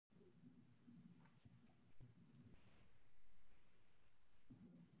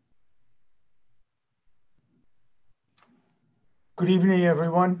Good evening,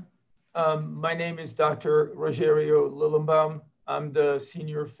 everyone. My name is Dr. Rogerio Lilenbaum. I'm the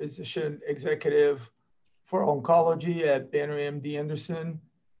Senior Physician Executive for Oncology at Banner MD Anderson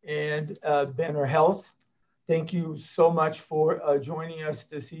and Banner Health. Thank you so much for joining us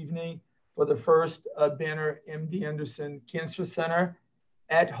this evening for the first Banner MD Anderson Cancer Center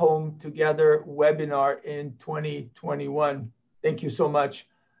at Home Together webinar in 2021. Thank you so much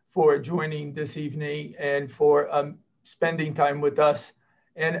for joining this evening and for spending time with us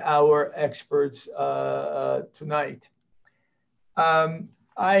and our experts tonight.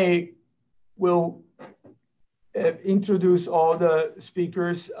 I will introduce all the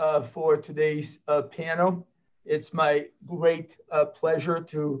speakers for today's panel. It's my great pleasure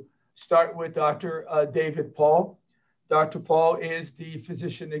to start with Dr. David Paul. Dr. Paul is the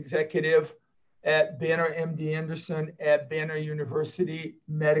physician executive at Banner MD Anderson at Banner University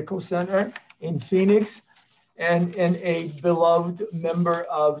Medical Center in Phoenix, and a beloved member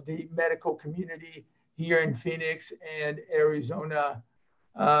of the medical community here in Phoenix and Arizona.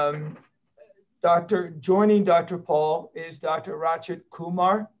 Joining Dr. Paul is Dr. Rachit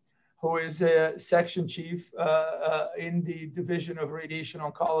Kumar, who is a section chief in the Division of Radiation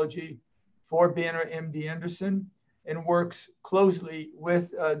Oncology for Banner MD Anderson, and works closely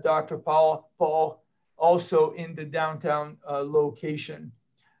with Dr. Paul also in the downtown location.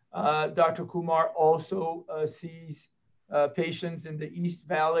 Dr. Kumar also sees patients in the East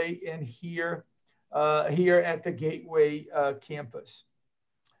Valley and here at the Gateway campus.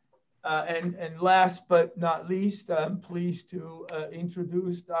 And last but not least, I'm pleased to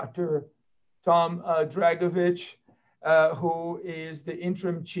introduce Dr. Tom Dragovich, who is the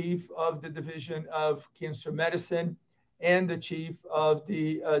interim chief of the Division of Cancer Medicine and the chief of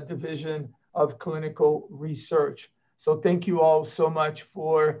the Division of Clinical Research. So thank you all so much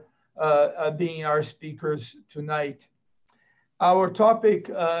for being our speakers tonight. Our topic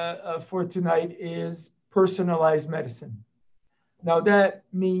for tonight is personalized medicine. Now that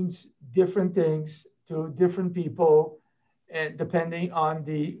means different things to different people, and depending on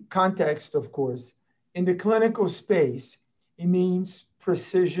the context, of course. In the clinical space, it means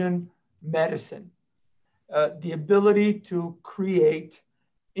precision medicine, the ability to create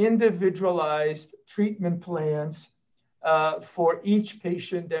individualized treatment plans for each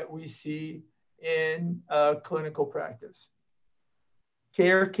patient that we see in clinical practice.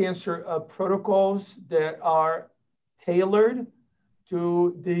 Cancer protocols that are tailored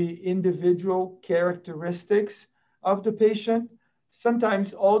to the individual characteristics of the patient,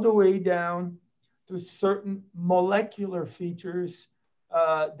 sometimes all the way down to certain molecular features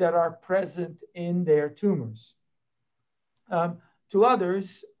that are present in their tumors. To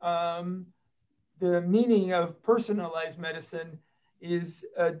others, the meaning of personalized medicine is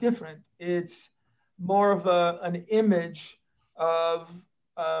different. It's more of an image of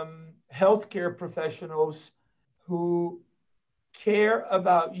healthcare professionals who care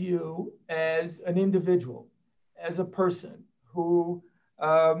about you as an individual, as a person, who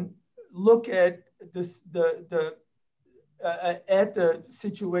look at the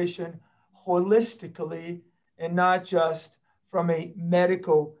situation holistically and not just from a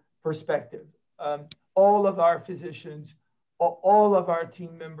medical perspective. All of our physicians, all of our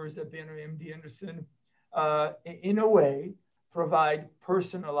team members at Banner MD Anderson, in a way, provide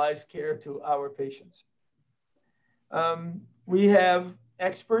personalized care to our patients. We have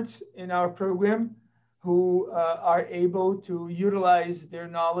experts in our program who are able to utilize their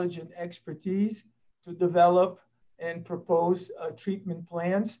knowledge and expertise to develop and propose treatment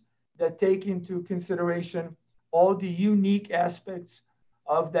plans that take into consideration all the unique aspects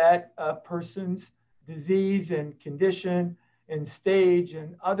of that person's disease and condition and stage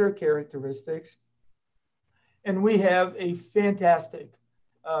and other characteristics. And we have a fantastic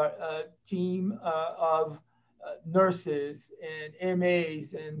team of nurses and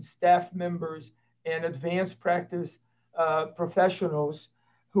MAs and staff members and advanced practice professionals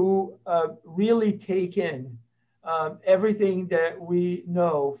who really take in everything that we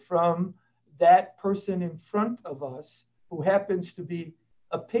know from that person in front of us who happens to be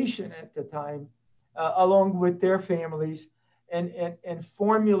a patient at the time, along with their families, and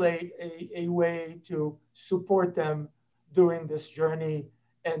formulate a way to support them during this journey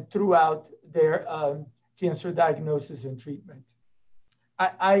and throughout their cancer diagnosis and treatment.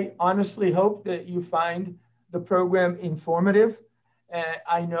 I honestly hope that you find the program informative.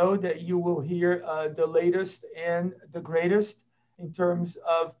 I know that you will hear the latest and the greatest in terms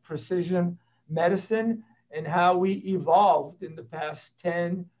of precision medicine and how we evolved in the past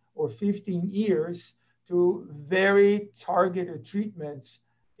 10 or 15 years to very targeted treatments,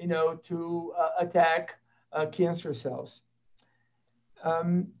 to attack cancer cells.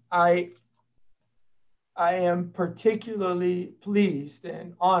 I am particularly pleased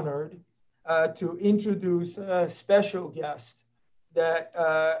and honored to introduce a special guest that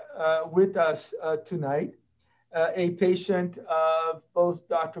with us tonight, a patient of both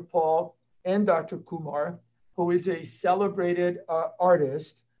Dr. Paul and Dr. Kumar, who is a celebrated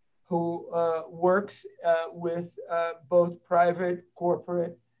artist who works with both private,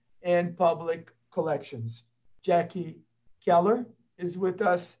 corporate, and public collections. Jacque Keller is with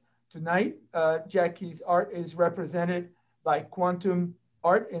us tonight. Jackie's art is represented by Quantum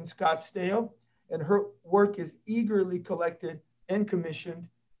Art in Scottsdale, and her work is eagerly collected and commissioned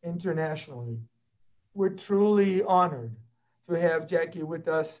internationally. We're truly honored to have Jacque with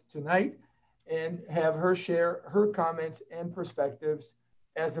us tonight and have her share her comments and perspectives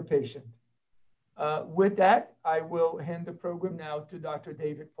as a patient. With that, I will hand the program now to Dr.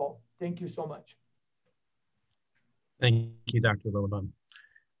 David Paul. Thank you so much. Thank you, Dr. Lilenbaum.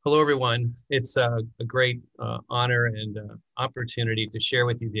 Hello, everyone. It's a great honor and opportunity to share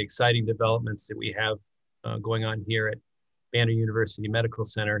with you the exciting developments that we have going on here at Banner University Medical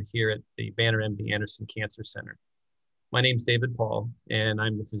Center here at the Banner MD Anderson Cancer Center. My name's David Paul, and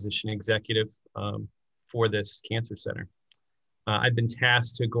I'm the physician executive for this cancer center. I've been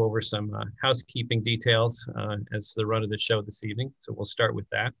tasked to go over some housekeeping details as the run of the show this evening, so we'll start with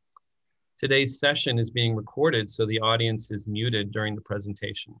that. Today's session is being recorded, so the audience is muted during the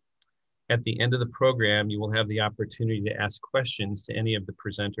presentation. At the end of the program, you will have the opportunity to ask questions to any of the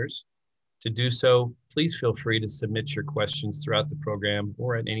presenters. To do so, please feel free to submit your questions throughout the program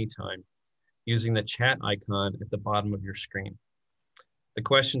or at any time using the chat icon at the bottom of your screen. The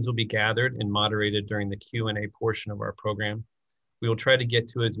questions will be gathered and moderated during the Q&A portion of our program. We will try to get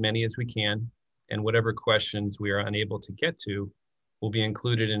to as many as we can, and whatever questions we are unable to get to will be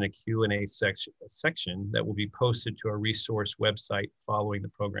included in a Q&A section that will be posted to our resource website following the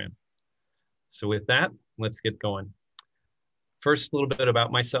program. So with that, let's get going. First, a little bit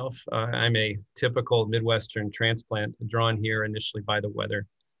about myself. I'm a typical Midwestern transplant drawn here initially by the weather.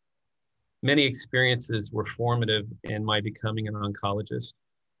 Many experiences were formative in my becoming an oncologist.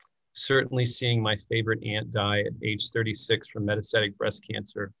 Certainly seeing my favorite aunt die at age 36 from metastatic breast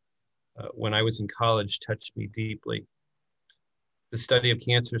cancer when I was in college touched me deeply. The study of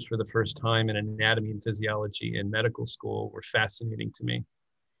cancers for the first time in anatomy and physiology in medical school were fascinating to me.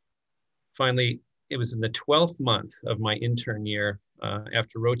 Finally, it was in the 12th month of my intern year,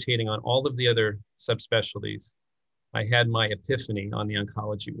 after rotating on all of the other subspecialties, I had my epiphany on the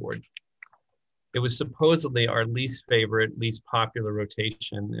oncology ward. It was supposedly our least favorite, least popular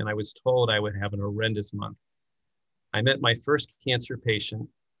rotation, and I was told I would have an horrendous month. I met my first cancer patient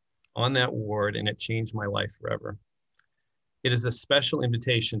on that ward, and it changed my life forever. It is a special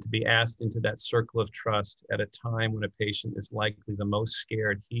invitation to be asked into that circle of trust at a time when a patient is likely the most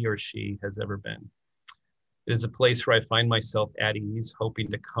scared he or she has ever been. It is a place where I find myself at ease, hoping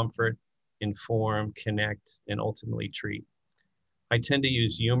to comfort, inform, connect, and ultimately treat. I tend to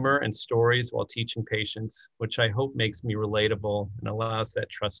use humor and stories while teaching patients, which I hope makes me relatable and allows that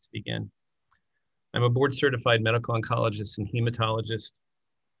trust to begin. I'm a board-certified medical oncologist and hematologist,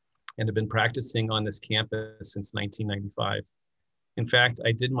 and have been practicing on this campus since 1995. In fact,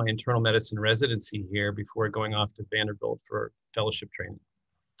 I did my internal medicine residency here before going off to Vanderbilt for fellowship training.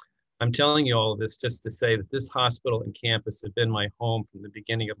 I'm telling you all of this just to say that this hospital and campus have been my home from the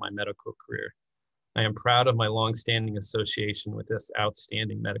beginning of my medical career. I am proud of my longstanding association with this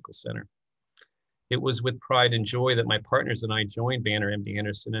outstanding medical center. It was with pride and joy that my partners and I joined Banner MD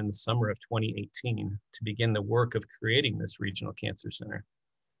Anderson in the summer of 2018 to begin the work of creating this regional cancer center.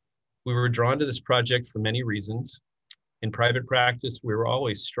 We were drawn to this project for many reasons. In private practice, we were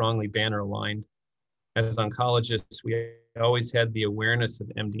always strongly Banner aligned. As oncologists, we always had the awareness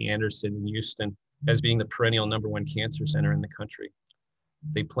of MD Anderson in Houston as being the perennial #1 cancer center in the country.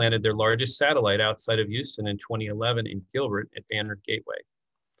 They planted their largest satellite outside of Houston in 2011 in Gilbert at Banner Gateway.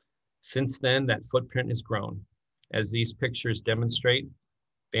 Since then, that footprint has grown. As these pictures demonstrate,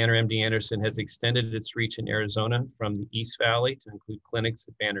 Banner MD Anderson has extended its reach in Arizona from the East Valley to include clinics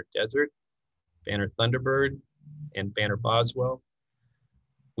at Banner Desert, Banner Thunderbird, and Banner Boswell.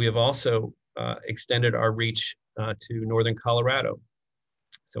 We have also extended our reach to Northern Colorado.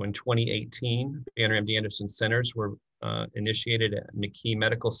 So in 2018, Banner MD Anderson centers were initiated at McKee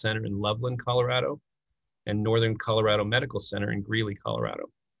Medical Center in Loveland, Colorado, and Northern Colorado Medical Center in Greeley,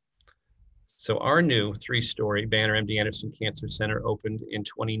 Colorado. So our new 3-story Banner MD Anderson Cancer Center opened in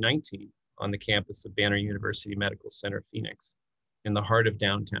 2019 on the campus of Banner University Medical Center, Phoenix, in the heart of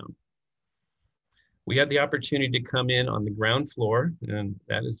downtown. We had the opportunity to come in on the ground floor, and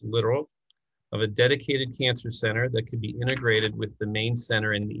that is literal, of a dedicated cancer center that could be integrated with the main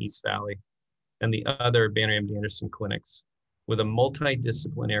center in the East Valley and the other Banner MD Anderson clinics with a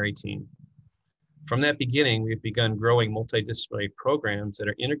multidisciplinary team. From that beginning, we've begun growing multidisciplinary programs that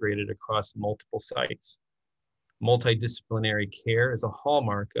are integrated across multiple sites. Multidisciplinary care is a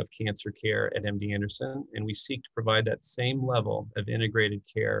hallmark of cancer care at MD Anderson, and we seek to provide that same level of integrated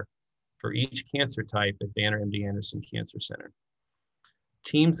care for each cancer type at Banner MD Anderson Cancer Center.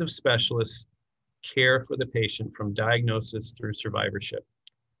 Teams of specialists care for the patient from diagnosis through survivorship.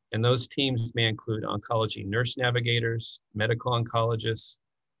 And those teams may include oncology nurse navigators, medical oncologists,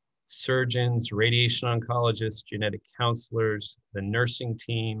 surgeons, radiation oncologists, genetic counselors, the nursing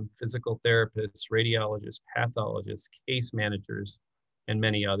team, physical therapists, radiologists, pathologists, case managers, and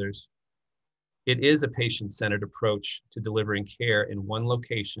many others. It is a patient-centered approach to delivering care in one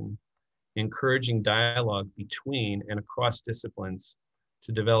location, encouraging dialogue between and across disciplines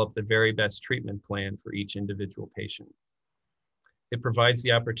to develop the very best treatment plan for each individual patient. It provides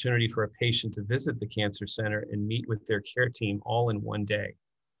the opportunity for a patient to visit the cancer center and meet with their care team all in one day.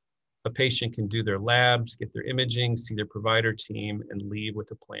 A patient can do their labs, get their imaging, see their provider team, and leave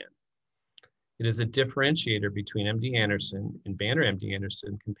with a plan. It is a differentiator between MD Anderson and Banner MD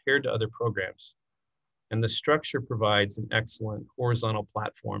Anderson compared to other programs. And the structure provides an excellent horizontal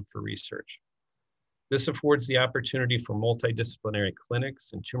platform for research. This affords the opportunity for multidisciplinary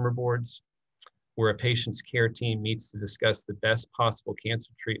clinics and tumor boards, where a patient's care team meets to discuss the best possible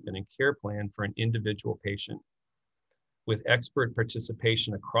cancer treatment and care plan for an individual patient, with expert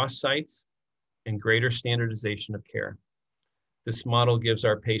participation across sites and greater standardization of care. This model gives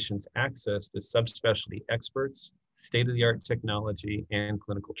our patients access to subspecialty experts, state-of-the-art technology, and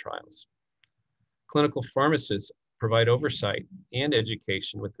clinical trials. Clinical pharmacists provide oversight and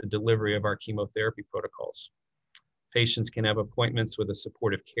education with the delivery of our chemotherapy protocols. Patients can have appointments with a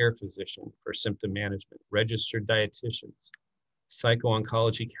supportive care physician for symptom management, registered dietitians,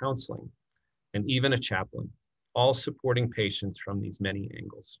 psycho-oncology counseling, and even a chaplain, all supporting patients from these many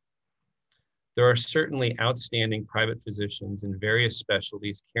angles. There are certainly outstanding private physicians in various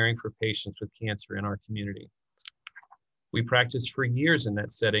specialties caring for patients with cancer in our community. We practiced for years in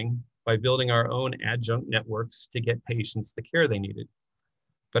that setting by building our own adjunct networks to get patients the care they needed.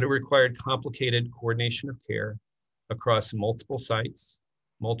 But it required complicated coordination of care across multiple sites,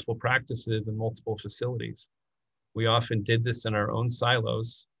 multiple practices, and multiple facilities. We often did this in our own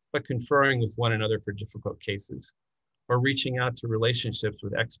silos, but conferring with one another for difficult cases, or reaching out to relationships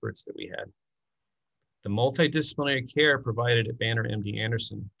with experts that we had. The multidisciplinary care provided at Banner MD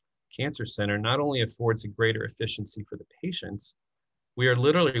Anderson Cancer Center not only affords a greater efficiency for the patients, we are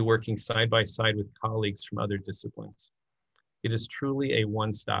literally working side by side with colleagues from other disciplines. It is truly a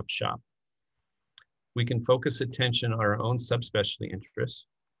one-stop shop. We can focus attention on our own subspecialty interests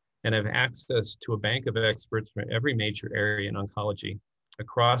and have access to a bank of experts from every major area in oncology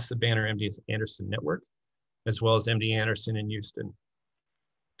across the Banner MD Anderson network, as well as MD Anderson in Houston.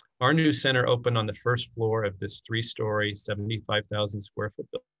 Our new center opened on the first floor of this 3-story, 75,000 square foot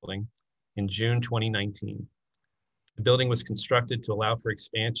building in June 2019. The building was constructed to allow for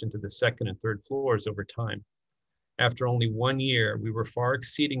expansion to the 2nd and 3rd floors over time. After only 1 year, we were far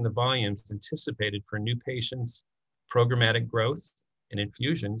exceeding the volumes anticipated for new patients, programmatic growth, and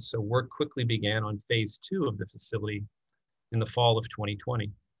infusions, so work quickly began on phase 2 of the facility in the fall of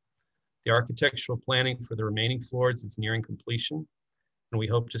 2020. The architectural planning for the remaining floors is nearing completion, and we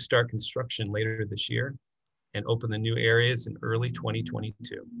hope to start construction later this year and open the new areas in early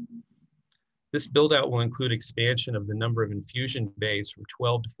 2022. This build-out will include expansion of the number of infusion bays from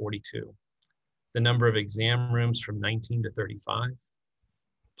 12 to 42, the number of exam rooms from 19 to 35,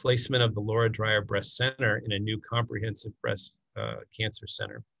 placement of the Laura Dreyer Breast Center in a new comprehensive breast cancer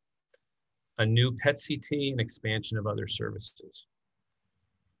center, a new PET-CT, and expansion of other services.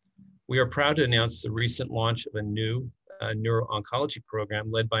 We are proud to announce the recent launch of a new neuro-oncology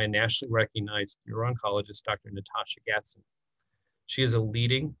program led by a nationally recognized neuro-oncologist, Dr. Natasha Gatson. She is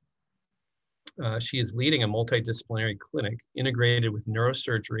leading a multidisciplinary clinic integrated with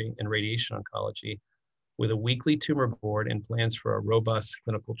neurosurgery and radiation oncology with a weekly tumor board and plans for a robust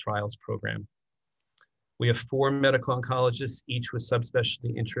clinical trials program. We have 4 medical oncologists, each with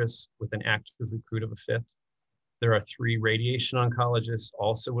subspecialty interests, with an active recruit of a 5th. There are 3 radiation oncologists,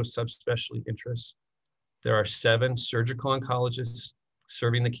 also with subspecialty interests. There are 7 surgical oncologists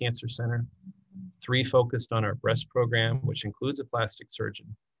serving the cancer center, 3 focused on our breast program, which includes a plastic surgeon,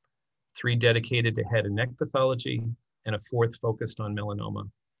 3 dedicated to head and neck pathology, and a 4th focused on melanoma.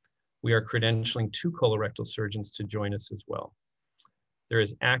 We are credentialing 2 colorectal surgeons to join us as well. There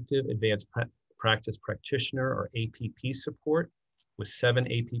is active advanced practice practitioner or APP support with 7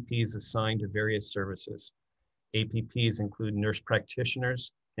 APPs assigned to various services. APPs include nurse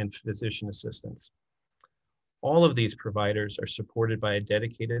practitioners and physician assistants. All of these providers are supported by a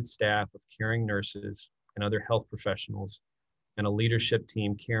dedicated staff of caring nurses and other health professionals and a leadership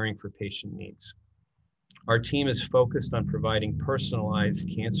team caring for patient needs. Our team is focused on providing personalized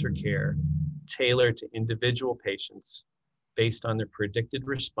cancer care tailored to individual patients based on their predicted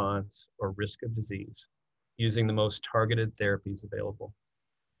response or risk of disease, using the most targeted therapies available.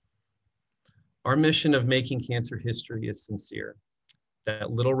 Our mission of making cancer history is sincere.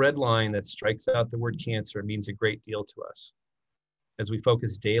 That little red line that strikes out the word cancer means a great deal to us as we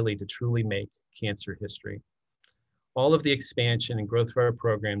focus daily to truly make cancer history. All of the expansion and growth of our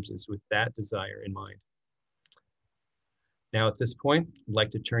programs is with that desire in mind. Now at this point, I'd like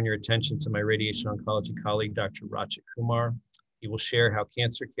to turn your attention to my radiation oncology colleague, Dr. Rachit Kumar. He will share how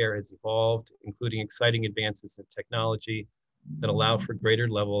cancer care has evolved, including exciting advances in technology that allow for greater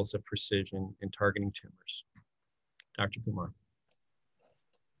levels of precision in targeting tumors. Dr. Kumar.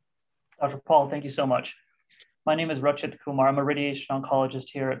 Dr. Paul, thank you so much. My name is Rachit Kumar. I'm a radiation oncologist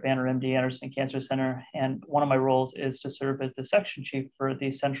here at Banner MD Anderson Cancer Center, and one of my roles is to serve as the section chief for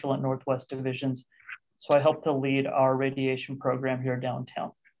the Central and Northwest divisions. So I help to lead our radiation program here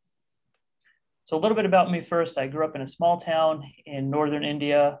downtown. So a little bit about me first. I grew up in a small town in northern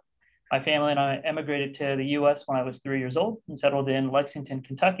India. My family and I emigrated to the US when I was 3 years old and settled in Lexington,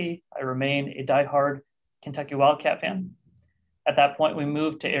 Kentucky. I remain a diehard Kentucky Wildcat fan. At that point, we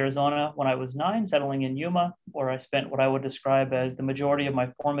moved to Arizona when I was 9, settling in Yuma, where I spent what I would describe as the majority of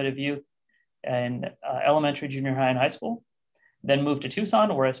my formative youth in elementary, junior high, and high school. Then moved to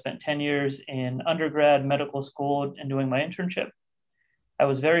Tucson, where I spent 10 years in undergrad, medical school, and doing my internship. I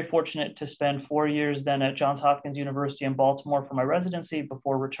was very fortunate to spend 4 years then at Johns Hopkins University in Baltimore for my residency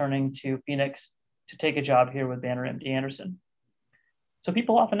before returning to Phoenix to take a job here with Banner MD Anderson. So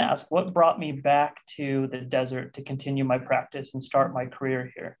people often ask, what brought me back to the desert to continue my practice and start my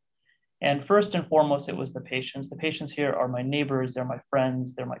career here? And first and foremost, it was the patients. The patients here are my neighbors, they're my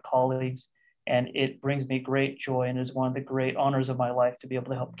friends, they're my colleagues, and it brings me great joy and is one of the great honors of my life to be able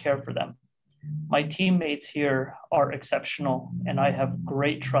to help care for them. My teammates here are exceptional, and I have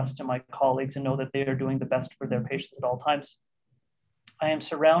great trust in my colleagues and know that they are doing the best for their patients at all times. I am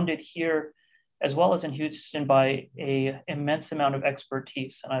surrounded here, as well as in Houston, by an immense amount of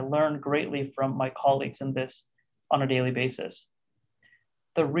expertise, and I learn greatly from my colleagues in this on a daily basis.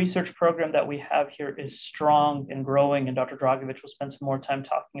 The research program that we have here is strong and growing, and Dr. Dragovich will spend some more time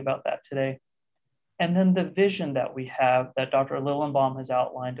talking about that today. And then the vision that we have that Dr. Lilenbaum has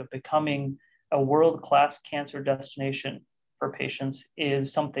outlined of becoming a world-class cancer destination for patients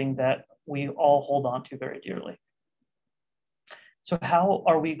is something that we all hold on to very dearly. So how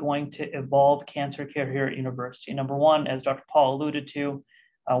are we going to evolve cancer care here at university? Number one, as Dr. Paul alluded to,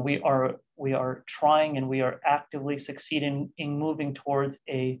 we are trying and we are actively succeeding in moving towards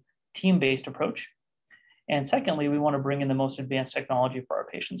a team-based approach. And secondly, we want to bring in the most advanced technology for our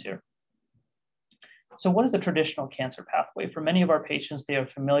patients here. So what is the traditional cancer pathway? For many of our patients, they are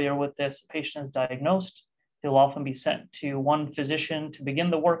familiar with this. A patient is diagnosed. They'll often be sent to one physician to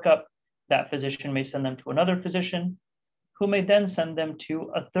begin the workup. That physician may send them to another physician, who may then send them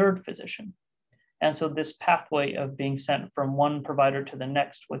to a third physician. And so this pathway of being sent from one provider to the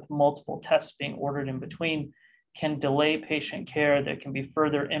next with multiple tests being ordered in between can delay patient care. There can be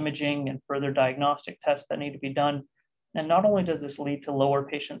further imaging and further diagnostic tests that need to be done. And not only does this lead to lower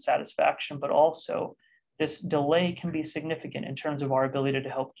patient satisfaction, but also this delay can be significant in terms of our ability to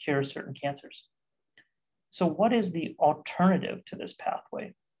help cure certain cancers. So what is the alternative to this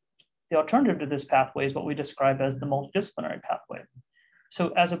pathway? The alternative to this pathway is what we describe as the multidisciplinary pathway. So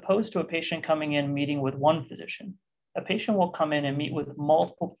as opposed to a patient coming in meeting with one physician, a patient will come in and meet with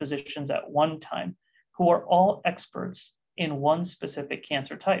multiple physicians at one time who are all experts in one specific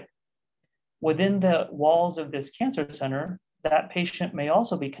cancer type. Within the walls of this cancer center, that patient may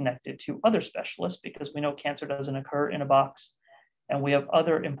also be connected to other specialists because we know cancer doesn't occur in a box, and we have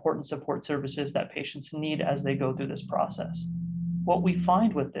other important support services that patients need as they go through this process. What we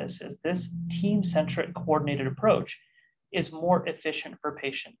find with this is this team-centric coordinated approach is more efficient for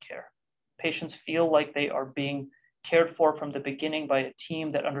patient care. Patients feel like they are being cared for from the beginning by a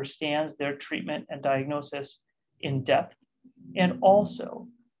team that understands their treatment and diagnosis in depth. And also,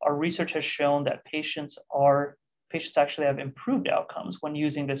 our research has shown that patients actually have improved outcomes when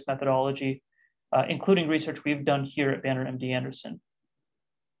using this methodology, including research we've done here at Banner MD Anderson.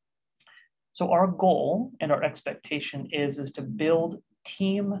 So our goal and our expectation is to build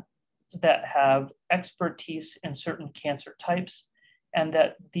teams that have expertise in certain cancer types, and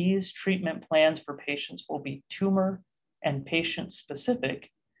that these treatment plans for patients will be tumor and patient-specific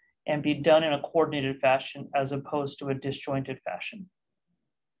and be done in a coordinated fashion as opposed to a disjointed fashion.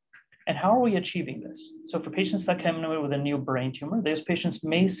 And how are we achieving this? So for patients that come in with a new brain tumor, those patients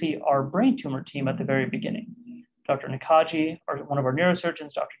may see our brain tumor team at the very beginning. Dr. Nakaji, one of our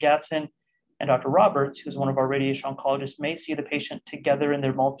neurosurgeons, Dr. Gatson, and Dr. Roberts, who's one of our radiation oncologists, may see the patient together in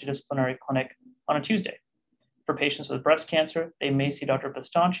their multidisciplinary clinic on a Tuesday. For patients with breast cancer, they may see Dr.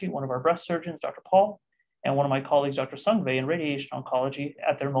 Bastanchi, one of our breast surgeons, Dr. Paul, and one of my colleagues, Dr. Sungvei, in radiation oncology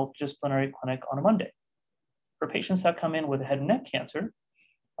at their multidisciplinary clinic on a Monday. For patients that come in with head and neck cancer,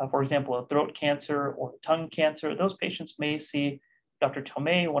 for example, a throat cancer or tongue cancer, those patients may see Dr.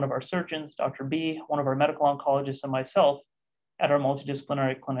 Tomei, one of our surgeons, Dr. B, one of our medical oncologists, and myself at our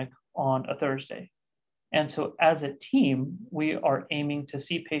multidisciplinary clinic on a Thursday. And so as a team, we are aiming to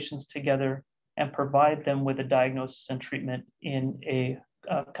see patients together and provide them with a diagnosis and treatment in a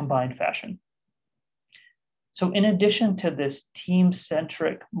combined fashion. So in addition to this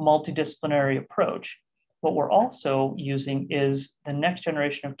team-centric multidisciplinary approach, what we're also using is the next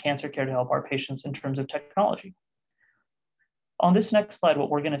generation of cancer care to help our patients in terms of technology. On this next slide, what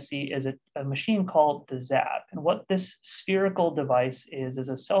we're going to see is a machine called the ZAP. And what this spherical device is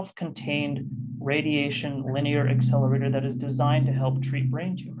a self-contained radiation linear accelerator that is designed to help treat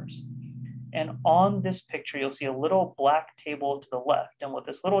brain tumors. And on this picture, you'll see a little black table to the left. And what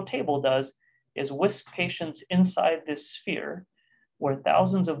this little table does is whisk patients inside this sphere where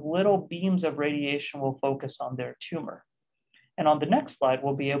thousands of little beams of radiation will focus on their tumor. And on the next slide,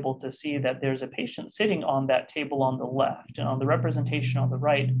 we'll be able to see that there's a patient sitting on that table on the left. And on the representation on the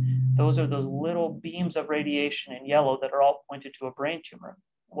right, those are those little beams of radiation in yellow that are all pointed to a brain tumor.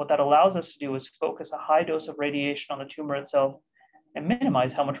 What that allows us to do is focus a high dose of radiation on the tumor itself and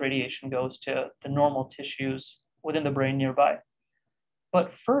minimize how much radiation goes to the normal tissues within the brain nearby.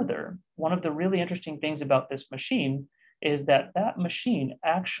 But further, one of the really interesting things about this machine is that that machine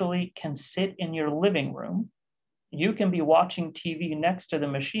actually can sit in your living room. You can be watching TV next to the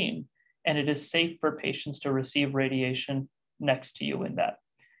machine, and it is safe for patients to receive radiation next to you in that.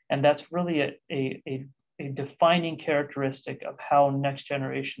 And that's really a defining characteristic of how next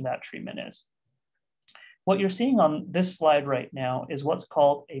generation that treatment is. What you're seeing on this slide right now is what's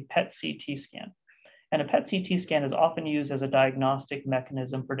called a PET-CT scan. And a PET-CT scan is often used as a diagnostic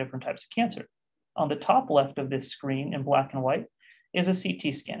mechanism for different types of cancer. On the top left of this screen in black and white is a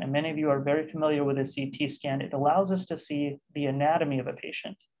CT scan. And many of you are very familiar with a CT scan. It allows us to see the anatomy of a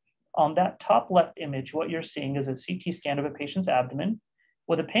patient. On that top left image, what you're seeing is a CT scan of a patient's abdomen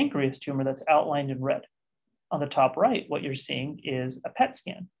with a pancreas tumor that's outlined in red. On the top right, what you're seeing is a PET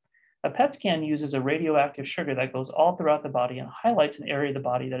scan. A PET scan uses a radioactive sugar that goes all throughout the body and highlights an area of the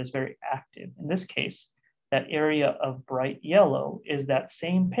body that is very active. In this case, that area of bright yellow is that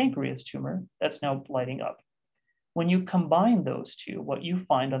same pancreas tumor that's now lighting up. When you combine those two, what you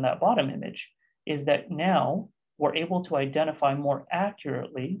find on that bottom image is that now we're able to identify more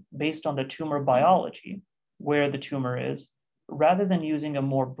accurately, based on the tumor biology, where the tumor is, rather than using a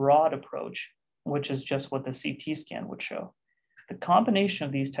more broad approach, which is just what the CT scan would show. The combination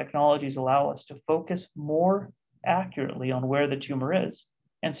of these technologies allow us to focus more accurately on where the tumor is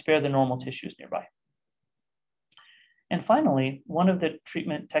and spare the normal tissues nearby. And finally, one of the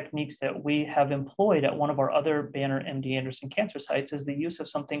treatment techniques that we have employed at one of our other Banner MD Anderson cancer sites is the use of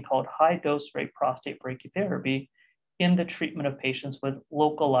something called high-dose rate prostate brachytherapy in the treatment of patients with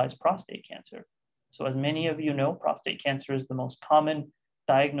localized prostate cancer. So as many of you know, prostate cancer is the most common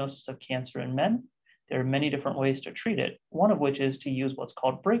diagnosis of cancer in men. There are many different ways to treat it, one of which is to use what's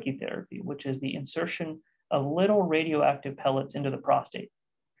called brachytherapy, which is the insertion of little radioactive pellets into the prostate.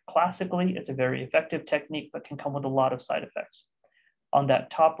 Classically, it's a very effective technique, but can come with a lot of side effects. On that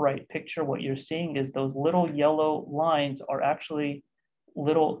top right picture, what you're seeing is those little yellow lines are actually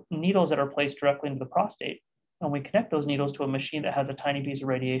little needles that are placed directly into the prostate. And we connect those needles to a machine that has a tiny piece of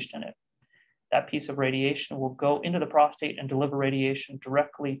radiation in it. That piece of radiation will go into the prostate and deliver radiation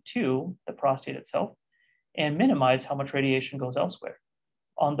directly to the prostate itself and minimize how much radiation goes elsewhere.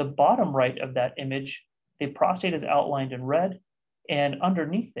 On the bottom right of that image, the prostate is outlined in red, and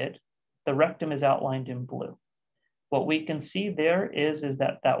underneath it, the rectum is outlined in blue. What we can see there is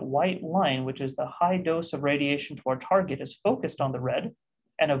that that white line, which is the high dose of radiation to our target, is focused on the red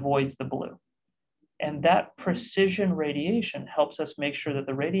and avoids the blue. And that precision radiation helps us make sure that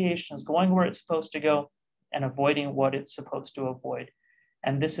the radiation is going where it's supposed to go and avoiding what it's supposed to avoid.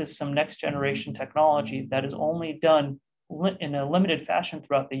 And this is some next generation technology that is only done in a limited fashion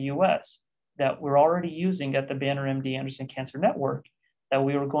throughout the US that we're already using at the Banner MD Anderson Cancer Network that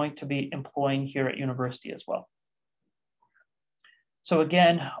we are going to be employing here at university as well. So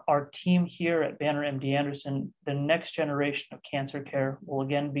again, our team here at Banner MD Anderson, the next generation of cancer care will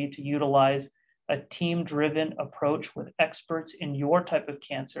again be to utilize a team-driven approach with experts in your type of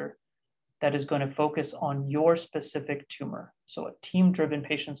cancer that is going to focus on your specific tumor. So a team-driven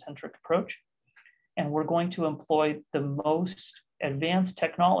patient-centric approach. And we're going to employ the most advanced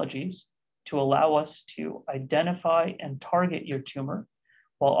technologies to allow us to identify and target your tumor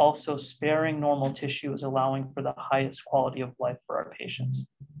while also sparing normal tissues, allowing for the highest quality of life for our patients.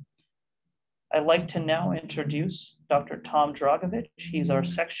 I'd like to now introduce Dr. Tom Dragovich. He's our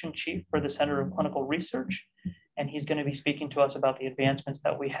section chief for the Center of Clinical Research, and he's going to be speaking to us about the advancements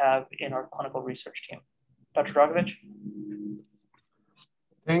that we have in our clinical research team. Dr. Dragovich.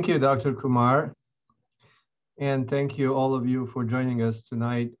 Thank you, Dr. Kumar. And thank you, all of you, for joining us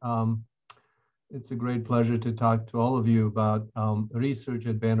tonight. It's a great pleasure to talk to all of you about research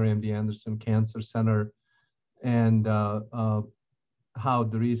at Banner MD Anderson Cancer Center and how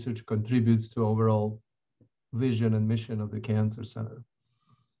the research contributes to overall vision and mission of the Cancer Center.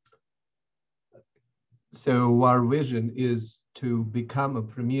 So our vision is to become a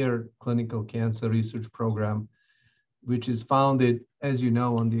premier clinical cancer research program, which is founded, as you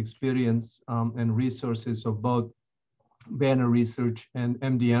know, on the experience and resources of both Banner Research and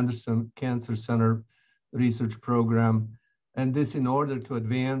MD Anderson Cancer Center research program. And this in order to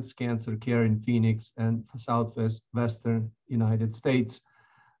advance cancer care in Phoenix and Western United States.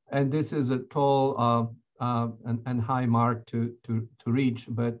 And this is a tall and high mark to reach,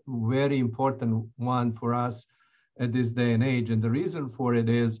 but very important one for us at this day and age. And the reason for it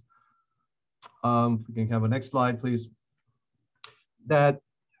is, if we can have a next slide, please, that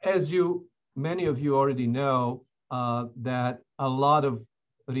as many of you already know, that a lot of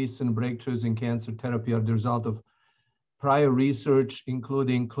recent breakthroughs in cancer therapy are the result of prior research,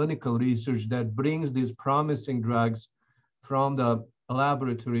 including clinical research that brings these promising drugs from the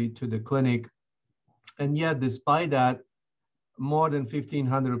laboratory to the clinic. And yet, despite that, more than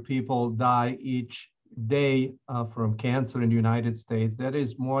 1,500 people die each day from cancer in the United States. That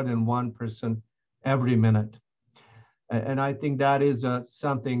is more than 1% every minute. And I think that is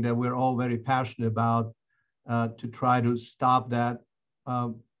something that we're all very passionate about, to try to stop that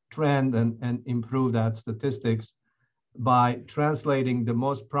trend and improve that statistics by translating the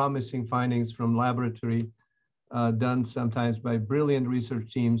most promising findings from laboratory done sometimes by brilliant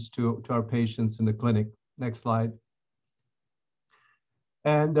research teams to our patients in the clinic. Next slide.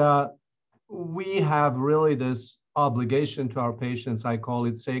 And we have really this obligation to our patients, I call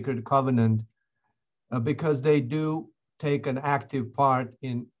it sacred covenant, because they do take an active part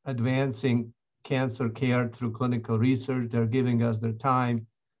in advancing cancer care through clinical research. They're giving us their time,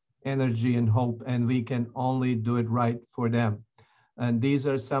 energy, and hope, and we can only do it right for them. And these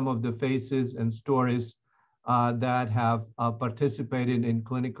are some of the faces and stories that have participated in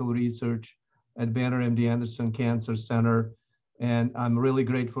clinical research at Banner MD Anderson Cancer Center. And I'm really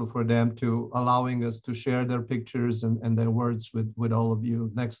grateful for them to allowing us to share their pictures and their words with all of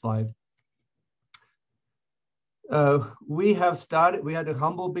you. Next slide. We had a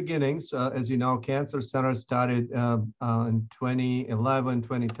humble beginnings. As you know, Cancer Center started in 2011,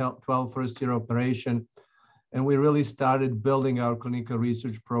 2012, first year operation. And we really started building our clinical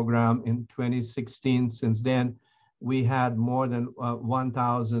research program in 2016. Since then, we had more than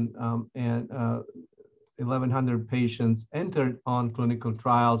 1,100 patients entered on clinical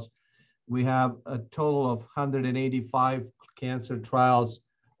trials. We have a total of 185 cancer trials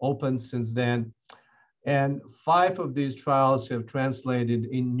open since then. And 5 of these trials have translated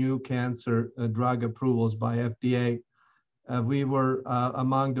in new cancer drug approvals by FDA. We were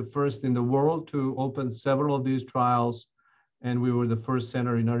among the first in the world to open several of these trials, and we were the first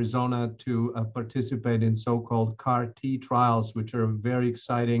center in Arizona to participate in so-called CAR-T trials, which are very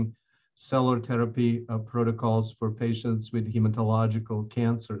exciting cellular therapy protocols for patients with hematological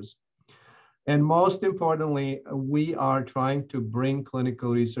cancers. And most importantly, we are trying to bring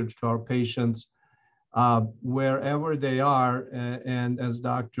clinical research to our patients wherever they are. And as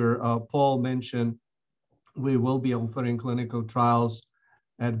Dr. Paul mentioned, we will be offering clinical trials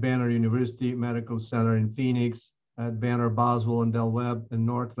at Banner University Medical Center in Phoenix, at Banner Boswell and Del Webb in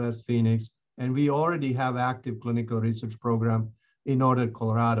Northwest Phoenix. And we already have active clinical research program in Northern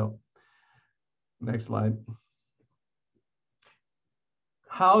Colorado. Next slide.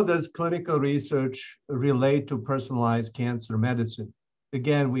 How does clinical research relate to personalized cancer medicine?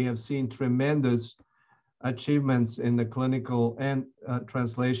 Again, we have seen tremendous achievements in the clinical and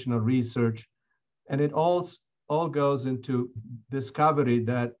translational research. And it all goes into discovery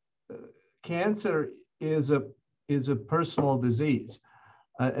that cancer is a personal disease.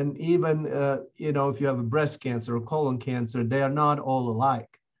 And even, if you have a breast cancer or colon cancer, they are not all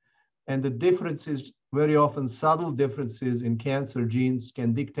alike. And the differences, very often subtle differences in cancer genes,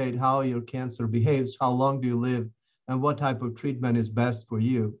 can dictate how your cancer behaves, how long do you live, and what type of treatment is best for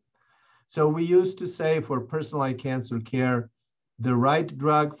you. So we used to say for personalized cancer care, the right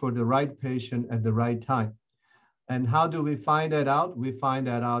drug for the right patient at the right time. And how do we find that out? We find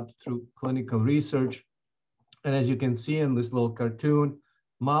that out through clinical research. And as you can see in this little cartoon,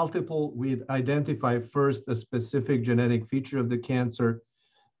 we identify first a specific genetic feature of the cancer.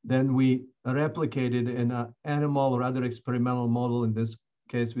 Then we replicate it in an animal or other experimental model. In this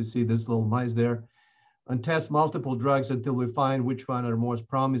case, we see this little mice there, and test multiple drugs until we find which one are most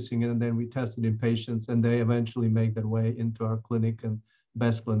promising. And then we test it in patients, and they eventually make their way into our clinic and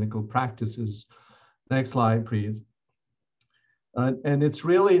best clinical practices. Next slide, please. And it's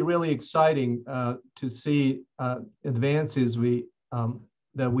really, really exciting to see advances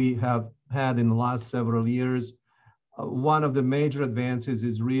that we have had in the last several years. One of the major advances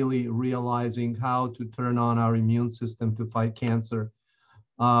is really realizing how to turn on our immune system to fight cancer.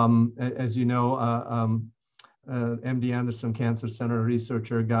 As you know, MD Anderson Cancer Center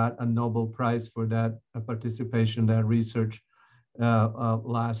researcher got a Nobel Prize for that participation, that research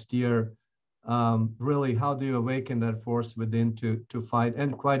last year. Really, how do you awaken that force within to fight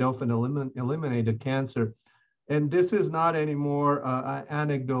and quite often eliminate the cancer? And this is not anymore an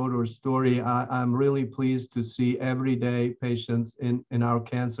anecdote or story. I'm really pleased to see everyday patients in our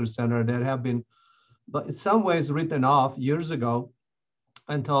cancer center that have been, but in some ways, written off years ago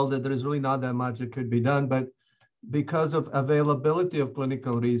and told that there is really not that much that could be done. But because of availability of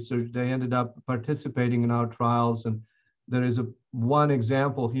clinical research, they ended up participating in our trials. And there is one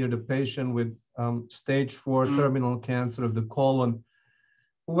example here, the patient with stage 4 terminal cancer of the colon,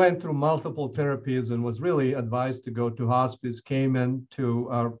 went through multiple therapies and was really advised to go to hospice, came into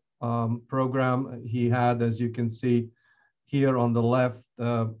our program. He had, as you can see here on the left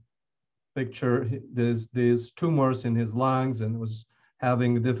picture, there's tumors in his lungs and was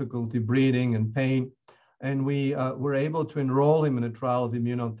having difficulty breathing and pain. And we were able to enroll him in a trial of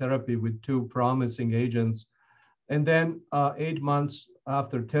immunotherapy with 2 promising agents. And then 8 months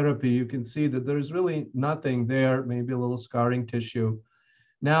after therapy, you can see that there's really nothing there, maybe a little scarring tissue.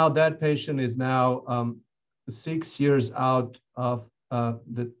 Now that patient is now 6 years out of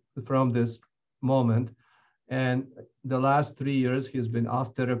from this moment. And the last 3 years, he's been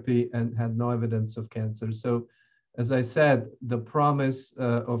off therapy and had no evidence of cancer. So as I said, the promise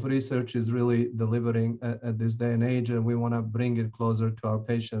of research is really delivering at this day and age, and we want to bring it closer to our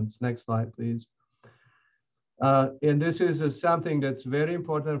patients. Next slide, please. And this is something that's very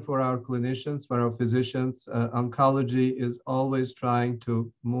important for our clinicians, for our physicians. Oncology is always trying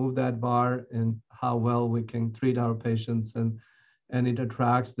to move that bar in how well we can treat our patients, and it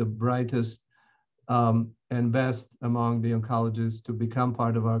attracts the brightest and best among the oncologists to become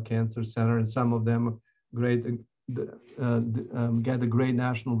part of our cancer center. And some of them get a great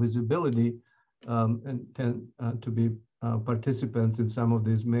national visibility and tend to be participants in some of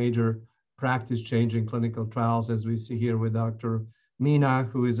these major practice-changing clinical trials, as we see here with Dr. Mina,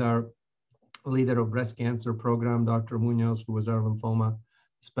 who is our leader of breast cancer program, Dr. Munoz, who is our lymphoma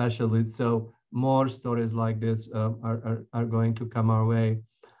specialist. So more stories like this are going to come our way.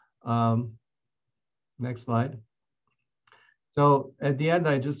 Next slide. So at the end,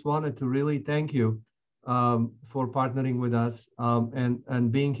 I just wanted to really thank you for partnering with us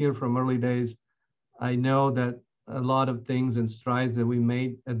and being here from early days. I know that a lot of things and strides that we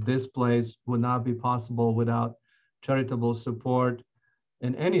made at this place would not be possible without charitable support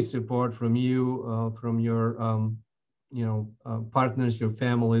and any support from you, from your partners, your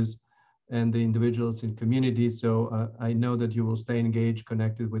families, and the individuals in community. So I know that you will stay engaged,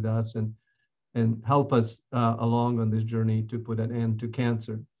 connected with us, and help us along on this journey to put an end to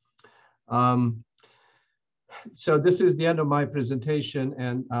cancer. So this is the end of my presentation,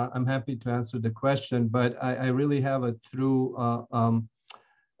 and I'm happy to answer the question, but I really have a true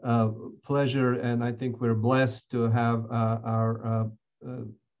pleasure, and I think we're blessed to have our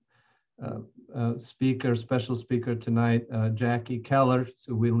special speaker tonight, Jacque Keller.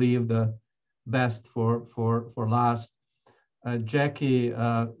 So we leave the best for last. Jacque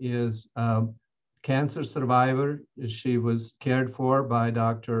is a cancer survivor. She was cared for by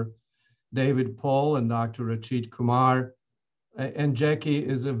Dr. David Paul and Dr. Rachit Kumar. And Jacque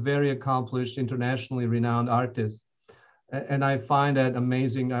is a very accomplished, internationally renowned artist. And I find that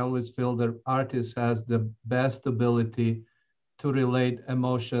amazing. I always feel that artist has the best ability to relate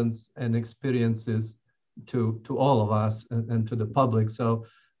emotions and experiences to all of us and to the public. So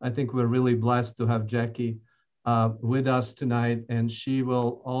I think we're really blessed to have Jacque with us tonight, and she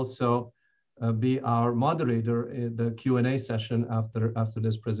will also be our moderator in the Q&A session after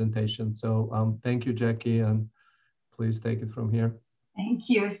this presentation. So thank you, Jackie, and please take it from here. Thank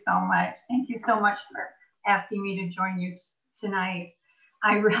you so much. Thank you so much for asking me to join you tonight.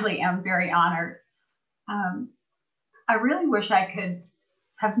 I really am very honored. I really wish I could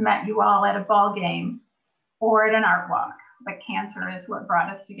have met you all at a ball game or at an art walk, but cancer is what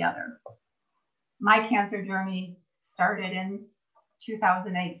brought us together. My cancer journey started in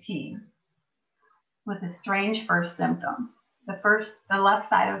 2018 with a strange first symptom. The left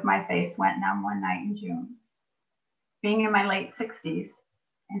side of my face went numb one night in June. Being in my late 60s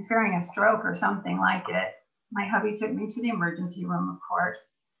and fearing a stroke or something like it, my hubby took me to the emergency room, of course.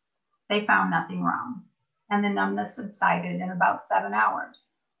 They found nothing wrong, and the numbness subsided in about 7 hours.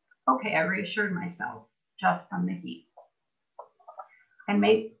 Okay, I reassured myself, just from the heat. I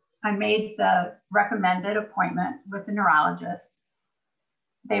made the recommended appointment with the neurologist.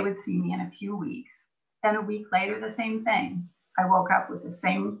 They would see me in a few weeks. Then a week later, the same thing. I woke up with the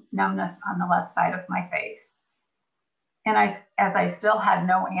same numbness on the left side of my face. And as I still had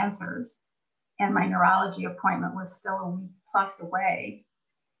no answers, and my neurology appointment was still a week plus away,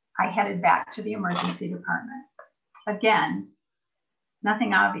 I headed back to the emergency department. Again,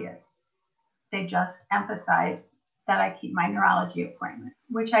 nothing obvious. They just emphasized that I keep my neurology appointment,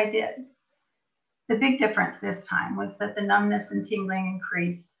 which I did. The big difference this time was that the numbness and tingling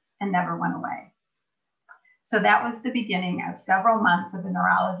increased and never went away. So that was the beginning of several months of a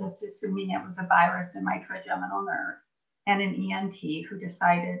neurologist assuming it was a virus in my trigeminal nerve, and an ENT who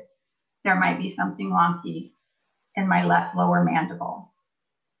decided there might be something wonky in my left lower mandible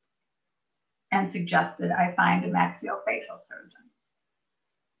and suggested I find a maxillofacial surgeon.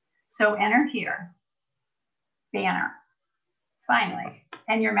 So enter here, Banner, finally,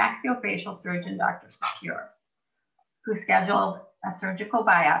 and your maxillofacial surgeon, Dr. Secure, who scheduled a surgical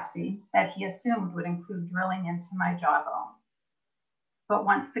biopsy that he assumed would include drilling into my jawbone. But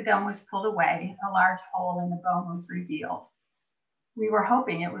once the gum was pulled away, a large hole in the bone was revealed. We were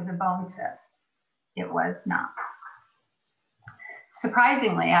hoping it was a bone cyst. It was not.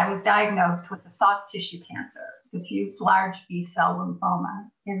 Surprisingly, I was diagnosed with a soft tissue cancer, diffuse large B-cell lymphoma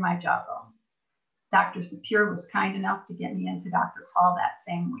in my jawbone. Dr. Sapir was kind enough to get me into Dr. Paul that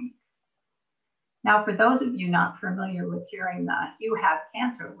same week. Now, for those of you not familiar with hearing the "you have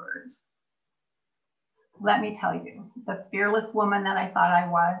cancer" words, let me tell you, the fearless woman that I thought I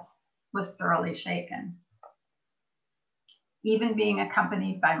was thoroughly shaken. Even being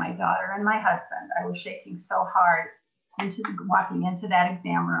accompanied by my daughter and my husband, I was shaking so hard walking into that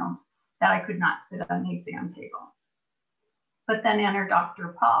exam room that I could not sit on the exam table. But then entered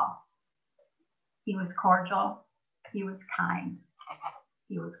Dr. Paul. He was cordial, he was kind,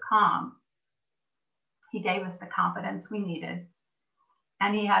 he was calm. He gave us the confidence we needed,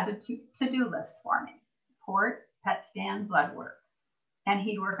 and he had a to-do list for me: port, PET scan, blood work, and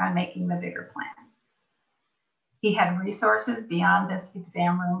he'd work on making the bigger plan. He had resources beyond this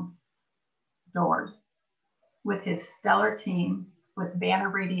exam room doors with his stellar team with Banner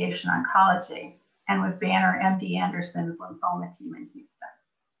Radiation Oncology and with Banner MD Anderson's lymphoma team in Houston.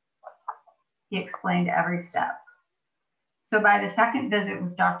 He explained every step. So by the second visit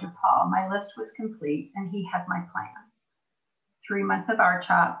with Dr. Paul, my list was complete and he had my plan. 3 months of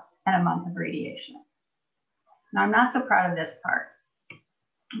RCHOP and a month of radiation. Now I'm not so proud of this part.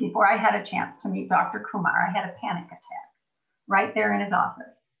 Before I had a chance to meet Dr. Kumar, I had a panic attack right there in his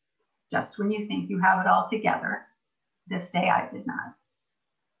office. Just when you think you have it all together, this day I did not.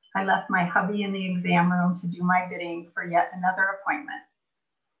 I left my hubby in the exam room to do my bidding for yet another appointment.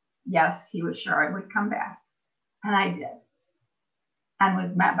 Yes, he was sure I would come back, and I did, and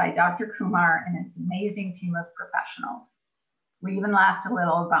was met by Dr. Kumar and his amazing team of professionals. We even laughed a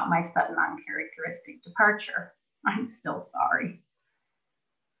little about my sudden uncharacteristic departure. I'm still sorry.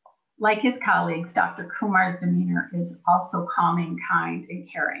 Like his colleagues, Dr. Kumar's demeanor is also calming, kind, and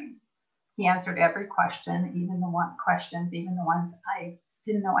caring. He answered every question, even the ones I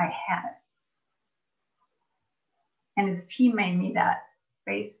didn't know I had. And his team made me that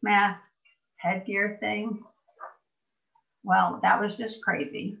face mask, headgear thing. Well, that was just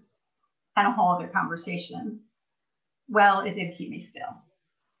crazy and a whole other conversation. Well, it did keep me still.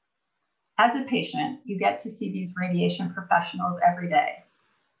 As a patient, you get to see these radiation professionals every day,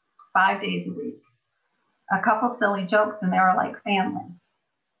 5 days a week. A couple silly jokes and they were like family.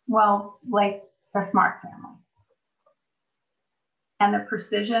 Well, like the smart family. And the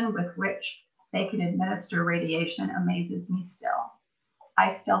precision with which they can administer radiation amazes me still.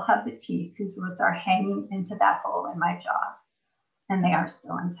 I still have the teeth whose roots are hanging into that hole in my jaw, and they are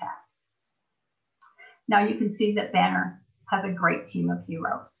still intact. Now you can see that Banner has a great team of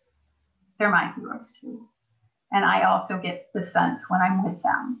heroes. They're my heroes too. And I also get the sense when I'm with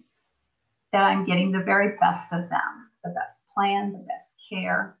them that I'm getting the very best of them, the best plan, the best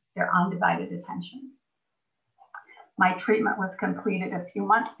care, their undivided attention. My treatment was completed a few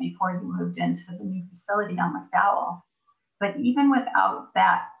months before you moved into the new facility on McDowell. But even without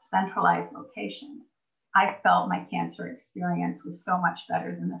that centralized location, I felt my cancer experience was so much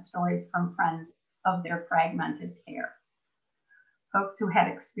better than the stories from friends of their fragmented care. Folks who had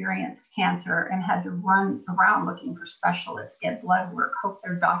experienced cancer and had to run around looking for specialists, get blood work, hope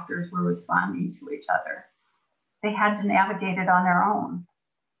their doctors were responding to each other. They had to navigate it on their own.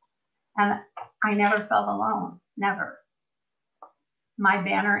 And I never felt alone, never. My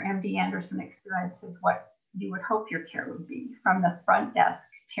Banner MD Anderson experience is what you would hope your care would be. From the front desk,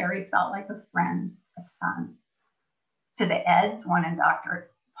 Terry felt like a friend, a son. To the eds, one in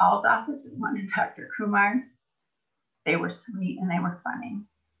Dr. Paul's office and one in Dr. Kumar's. They were sweet and they were funny.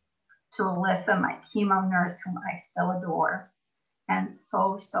 To Alyssa, my chemo nurse, whom I still adore, and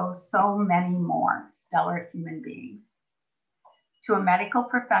so many more stellar human beings. To a medical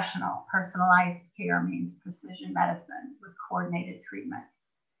professional, personalized care means precision medicine with coordinated treatment.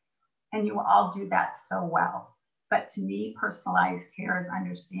 And you all do that so well. But to me, personalized care is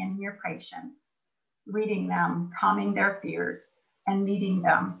understanding your patients, reading them, calming their fears, and meeting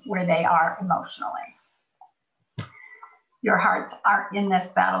them where they are emotionally. Your hearts are in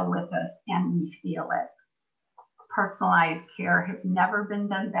this battle with us, and we feel it. Personalized care has never been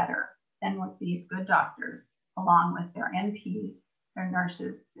done better than with these good doctors, along with their NPs, their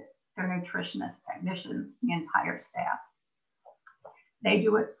nurses, their nutritionists, technicians, the entire staff. They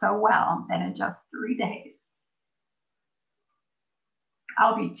do it so well that in just 3 days,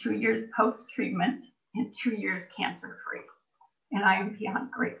 I'll be 2 years post-treatment and 2 years cancer-free. And I am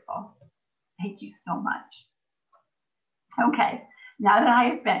beyond grateful. Thank you so much. Okay, now that I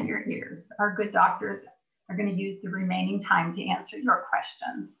have bent your ears, our good doctors are going to use the remaining time to answer your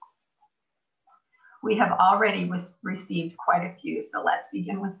questions. We have already received quite a few, so let's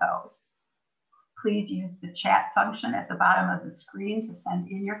begin with those. Please use the chat function at the bottom of the screen to send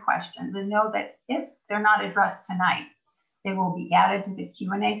in your questions, and know that if they're not addressed tonight, they will be added to the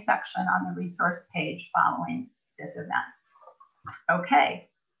Q&A section on the resource page following this event. Okay,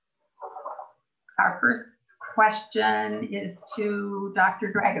 our first question is to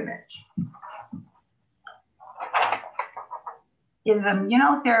Dr. Dragovich. Is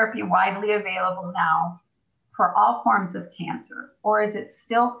immunotherapy widely available now for all forms of cancer, or is it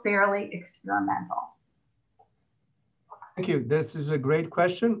still fairly experimental? Thank you. This is a great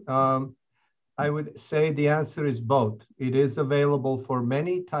question. I would say the answer is both. It is available for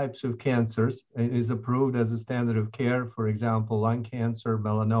many types of cancers. It is approved as a standard of care, for example, lung cancer,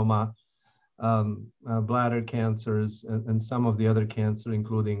 melanoma, bladder cancers, and some of the other cancer,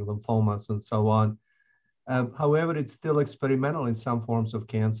 including lymphomas and so on. However, it's still experimental in some forms of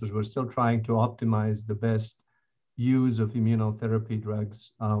cancers. We're still trying to optimize the best use of immunotherapy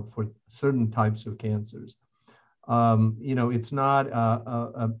drugs for certain types of cancers. It's not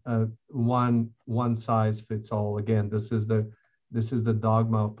a one size fits all. Again, this is the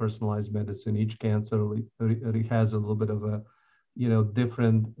dogma of personalized medicine. Each cancer really has a little bit of a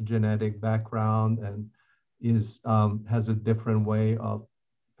different genetic background and has a different way of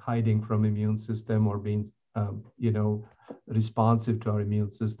hiding from immune system or being responsive to our immune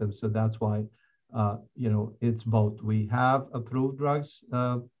system. So that's why it's both. We have approved drugs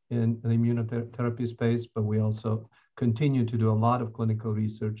in the immunotherapy space, but we also continue to do a lot of clinical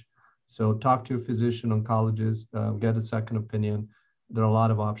research. So talk to your physician, oncologist, get a second opinion. There are a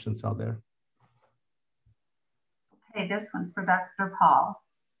lot of options out there. Okay, this one's for Dr. Paul.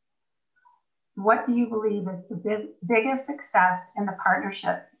 What do you believe is the biggest success in the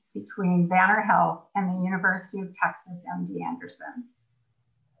partnership between Banner Health and the University of Texas MD Anderson?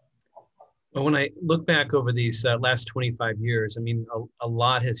 Well, when I look back over these last 25 years, I mean, a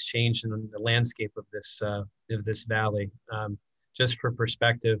lot has changed in the landscape of this valley. Just for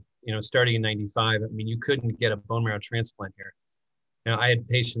perspective, starting in '95, I mean, you couldn't get a bone marrow transplant here. I had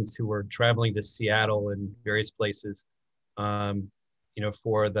patients who were traveling to Seattle and various places,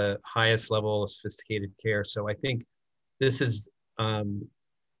 for the highest level of sophisticated care. So I think this is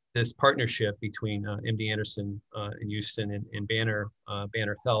this partnership between MD Anderson in Houston and Banner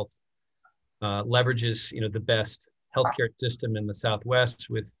Health leverages the best healthcare system in the Southwest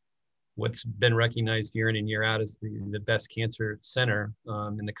with what's been recognized year in and year out as the best cancer center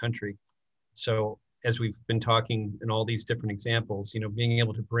in the country. So as we've been talking in all these different examples, being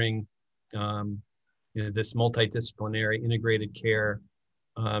able to bring this multidisciplinary integrated care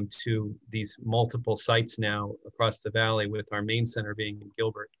to these multiple sites now across the valley, with our main center being in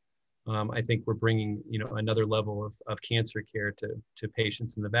Gilbert. I think we're bringing, another level of cancer care to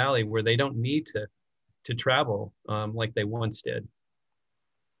patients in the valley, where they don't need to travel like they once did.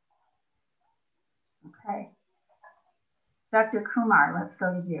 Okay. Dr. Kumar, let's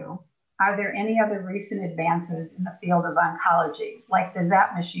go to you. Are there any other recent advances in the field of oncology, like the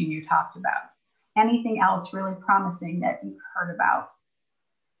ZAP machine you talked about? Anything else really promising that you've heard about?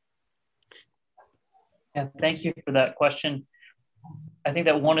 Yeah, thank you for that question. I think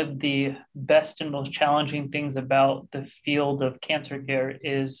that one of the best and most challenging things about the field of cancer care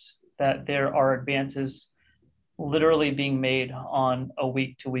is that there are advances literally being made on a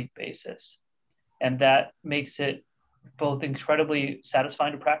week-to-week basis. And that makes it both incredibly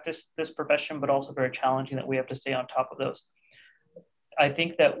satisfying to practice this profession, but also very challenging that we have to stay on top of those. I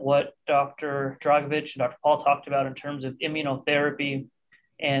think that what Dr. Dragovich and Dr. Paul talked about in terms of immunotherapy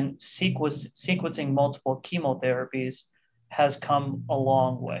and sequencing multiple chemotherapies has come a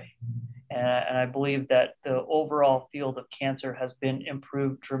long way. And I believe that the overall field of cancer has been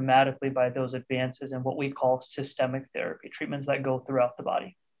improved dramatically by those advances in what we call systemic therapy, treatments that go throughout the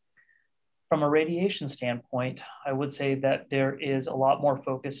body. From a radiation standpoint, I would say that there is a lot more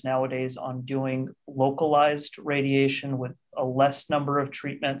focus nowadays on doing localized radiation with a less number of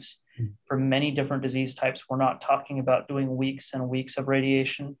treatments for many different disease types. We're not talking about doing weeks and weeks of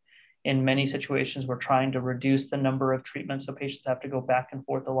radiation. In many situations, we're trying to reduce the number of treatments, so patients have to go back and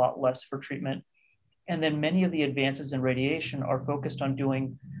forth a lot less for treatment. And then many of the advances in radiation are focused on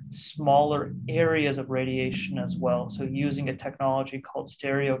doing smaller areas of radiation as well. So using a technology called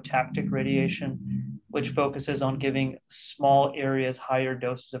stereotactic radiation, which focuses on giving small areas higher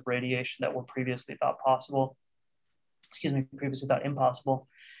doses of radiation that were previously thought impossible,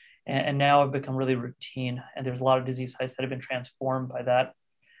 and now have become really routine. And there's a lot of disease sites that have been transformed by that.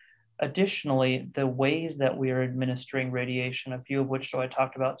 Additionally, the ways that we are administering radiation, a few of which I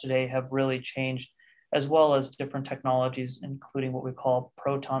talked about today, have really changed, as well as different technologies, including what we call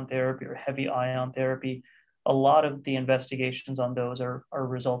proton therapy or heavy ion therapy. A lot of the investigations on those are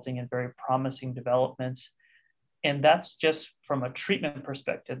resulting in very promising developments. And that's just from a treatment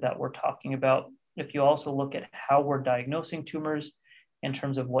perspective that we're talking about. If you also look at how we're diagnosing tumors in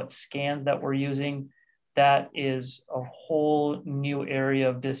terms of what scans that we're using, that is a whole new area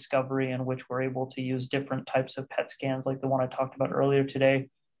of discovery in which we're able to use different types of PET scans, like the one I talked about earlier today,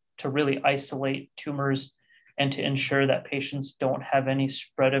 to really isolate tumors and to ensure that patients don't have any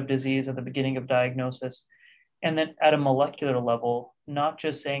spread of disease at the beginning of diagnosis. And then at a molecular level, not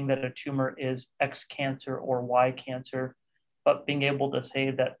just saying that a tumor is X cancer or Y cancer, but being able to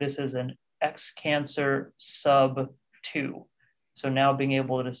say that this is an X cancer sub 2. So now being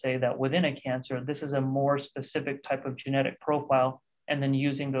able to say that within a cancer, this is a more specific type of genetic profile, and then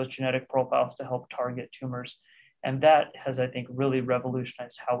using those genetic profiles to help target tumors. And that has, I think, really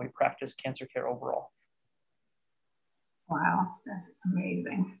revolutionized how we practice cancer care overall. Wow, that's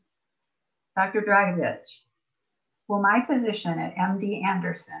amazing. Dr. Dragovich, will my physician at MD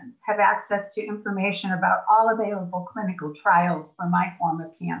Anderson have access to information about all available clinical trials for my form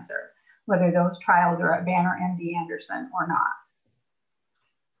of cancer, whether those trials are at Banner MD Anderson or not?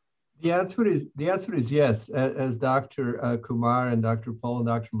 The answer is yes. As Dr. Kumar and Dr. Paul and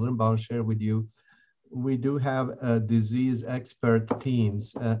Dr. Lilenbaum shared with you, we do have disease expert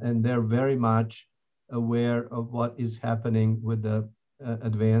teams, and they're very much aware of what is happening with the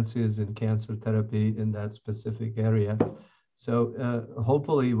advances in cancer therapy in that specific area. So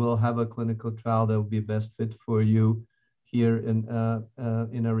hopefully we'll have a clinical trial that will be best fit for you here in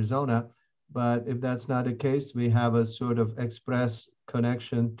Arizona. But if that's not the case, we have a sort of express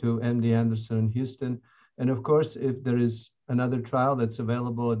connection to MD Anderson in Houston. And of course, if there is another trial that's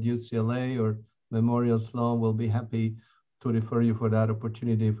available at UCLA or Memorial Sloan, we'll be happy to refer you for that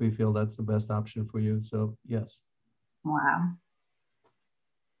opportunity if we feel that's the best option for you. So yes. Wow.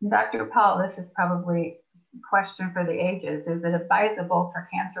 Dr. Paul, this is probably a question for the ages. Is it advisable for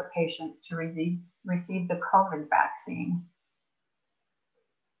cancer patients to receive the COVID vaccine?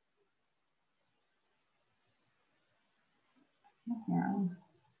 Yeah.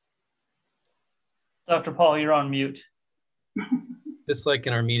 Dr. Paul, you're on mute. Just like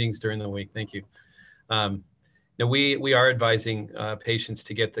in our meetings during the week, thank you. Now we are advising patients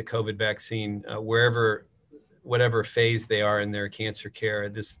to get the COVID vaccine whatever phase they are in their cancer care.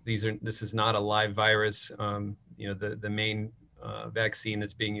 This is not a live virus. The main vaccine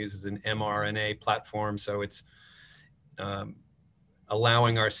that's being used is an mRNA platform, so it's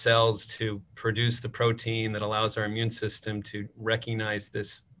allowing our cells to produce the protein that allows our immune system to recognize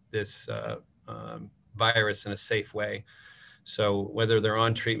this virus in a safe way. So whether they're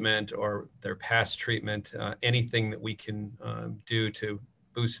on treatment or they're past treatment, anything that we can do to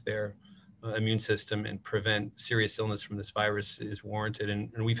boost their immune system and prevent serious illness from this virus is warranted.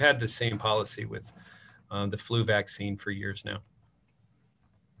 And we've had the same policy with the flu vaccine for years now.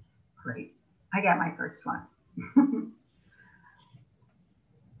 Great. I got my first one.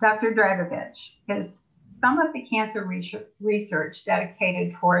 Dr. Dragovich, is some of the cancer research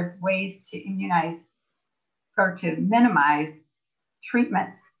dedicated towards ways to immunize or to minimize treatment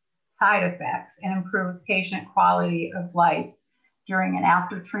side effects and improve patient quality of life during and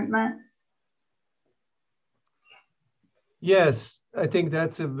after treatment? Yes, I think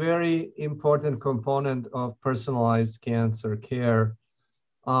that's a very important component of personalized cancer care.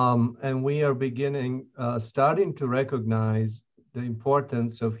 And we are starting to recognize the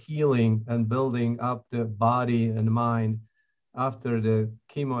importance of healing and building up the body and mind after the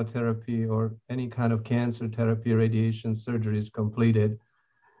chemotherapy or any kind of cancer therapy, radiation surgery is completed.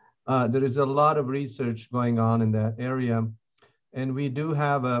 There is a lot of research going on in that area. And we do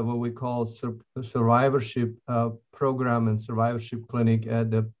have what we call a survivorship program and survivorship clinic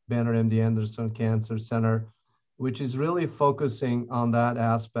at the Banner MD Anderson Cancer Center, which is really focusing on that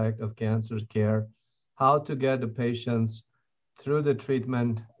aspect of cancer care, how to get the patients through the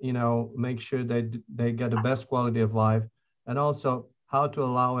treatment, make sure they get the best quality of life, and also how to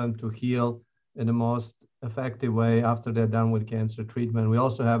allow them to heal in the most effective way after they're done with cancer treatment. We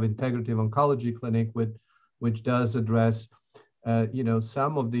also have integrative oncology clinic, which does address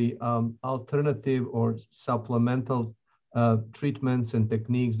some of the alternative or supplemental treatments and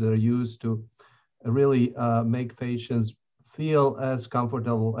techniques that are used to really make patients feel as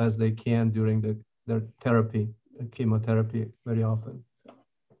comfortable as they can during their therapy, chemotherapy very often.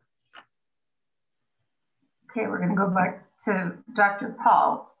 Okay, we're gonna go back to Dr.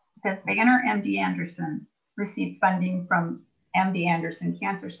 Paul. Does Banner MD Anderson receive funding from MD Anderson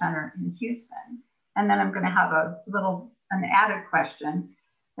Cancer Center in Houston? And then I'm gonna have an added question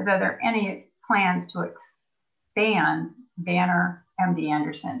is, are there any plans to expand Banner MD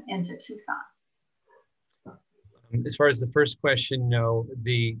Anderson into Tucson? As far as the first question, no.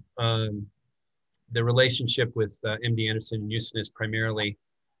 The relationship with MD Anderson in Houston is primarily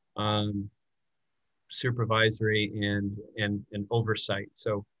supervisory and oversight.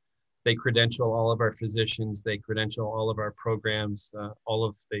 So they credential all of our physicians, they credential all of our programs, all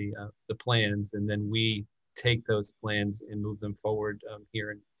of the plans, and then we take those plans and move them forward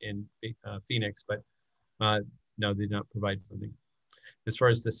here in Phoenix, but no, they do not provide funding. As far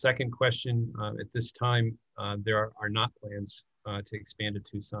as the second question, at this time, there are not plans to expand to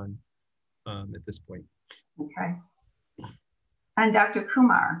Tucson at this point. Okay. And Dr.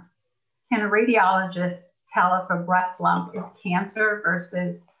 Kumar, can a radiologist tell if a breast lump is cancer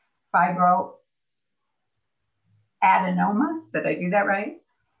versus fibroadenoma? Did I do that right?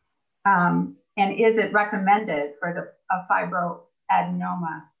 And is it recommended for a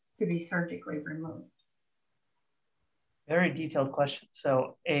fibroadenoma to be surgically removed? Very detailed question.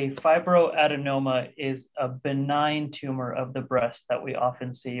 So a fibroadenoma is a benign tumor of the breast that we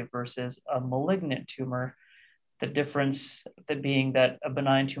often see versus a malignant tumor. The difference being that a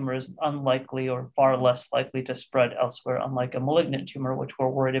benign tumor is unlikely or far less likely to spread elsewhere, unlike a malignant tumor, which we're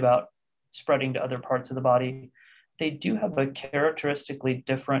worried about spreading to other parts of the body. They do have a characteristically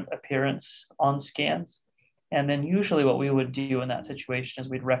different appearance on scans. And then usually what we would do in that situation is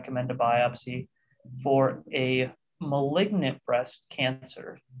we'd recommend a biopsy. For a malignant breast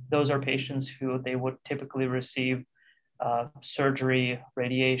cancer, those are patients who they would typically receive surgery,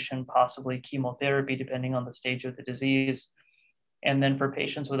 radiation, possibly chemotherapy, depending on the stage of the disease. And then for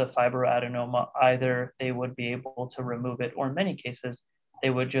patients with a fibroadenoma, either they would be able to remove it, or in many cases, they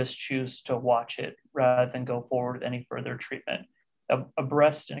would just choose to watch it rather than go forward with any further treatment. An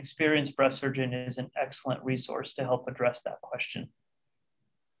experienced breast surgeon is an excellent resource to help address that question.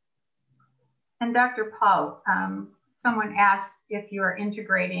 And Dr. Paul, someone asked if you're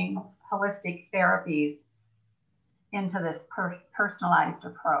integrating holistic therapies into this personalized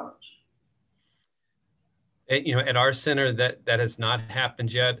approach. At our center, that has not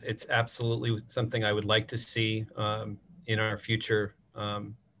happened yet. It's absolutely something I would like to see in our future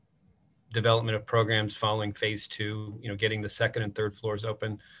development of programs following phase 2, getting the second and third floors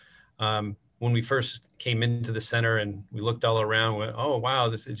open. When we first came into the center and we looked all around, we went, oh, wow,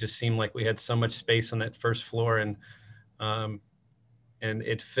 it just seemed like we had so much space on that first floor, and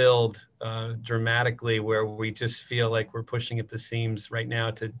it filled dramatically, where we just feel like we're pushing at the seams right now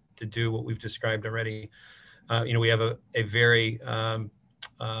to do what we've described already. We have a very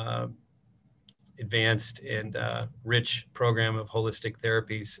advanced and rich program of holistic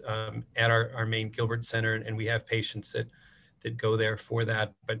therapies at our main Gilbert Center, and we have patients that go there for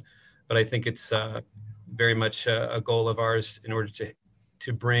that. But I think it's very much a goal of ours in order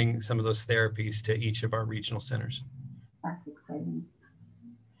to bring some of those therapies to each of our regional centers. That's exciting.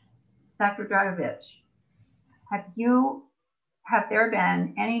 Dr. Dragovich, have there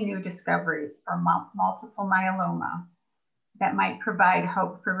been any new discoveries for multiple myeloma that might provide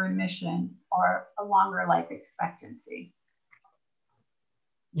hope for remission or a longer life expectancy?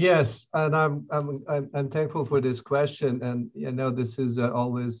 Yes, and I'm thankful for this question. And you know, this is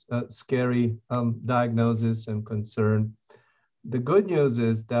always a scary diagnosis and concern. The good news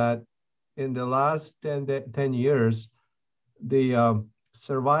is that in the last 10 years, the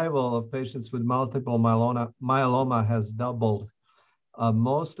survival of patients with multiple myeloma has doubled,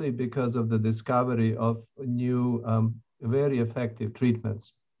 mostly because of the discovery of new, very effective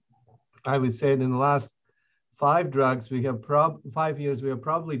treatments. I would say in the last 5 years, we have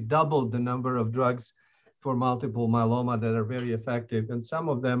probably doubled the number of drugs for multiple myeloma that are very effective. And some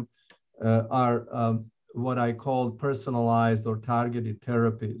of them are what I call personalized or targeted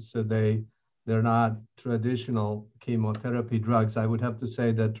therapies. So they're not traditional chemotherapy drugs. I would have to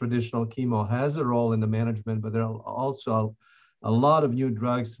say that traditional chemo has a role in the management, but there are also a lot of new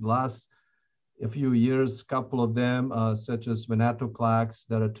drugs. Last a few years, a couple of them, such as venetoclax,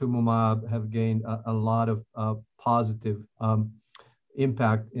 daratumumab, have gained a lot of positive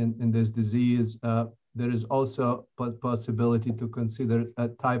impact in this disease. There is also a possibility to consider a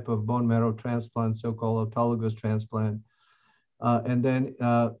type of bone marrow transplant, so-called autologous transplant. And then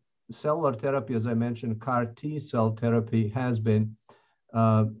cellular therapy, as I mentioned, CAR T cell therapy has been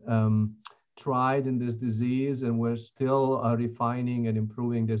tried in this disease, and we're still refining and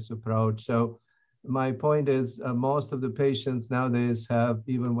improving this approach. So my point is most of the patients nowadays have,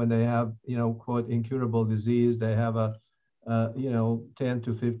 even when they have, quote, incurable disease, they have a 10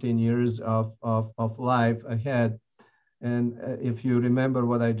 to 15 years of life ahead. And if you remember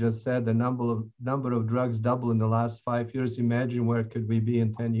what I just said, the number of drugs doubled in the last 5 years. Imagine where could we be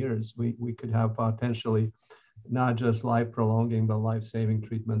in 10 years? We could have potentially not just life prolonging, but life saving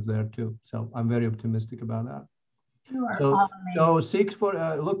treatments there too. So I'm very optimistic about that. So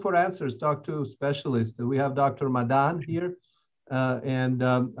look for answers, talk to specialists. We have Dr. Madan here, and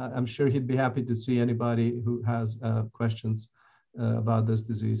I'm sure he'd be happy to see anybody who has questions about this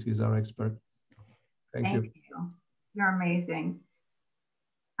disease. He's our expert. Thank you. You're amazing.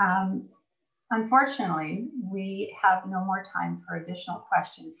 Unfortunately, we have no more time for additional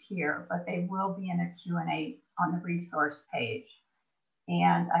questions here, but they will be in a Q&A on the resource page.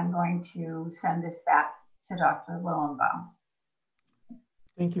 And I'm going to send this back to Dr. Lilenbaum.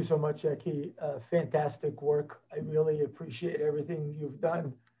 Thank you so much, Jacque. Fantastic work. I really appreciate everything you've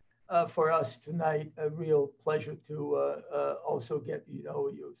done for us tonight. A real pleasure to also get to know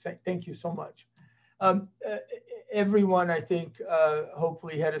you. Thank you so much. Everyone, I think,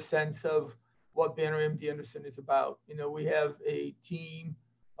 hopefully had a sense of what Banner MD Anderson is about. We have a team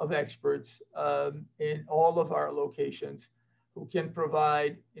of experts in all of our locations who can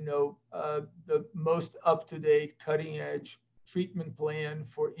provide, the most up-to-date, cutting-edge treatment plan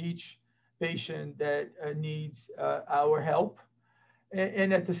for each patient that needs our help,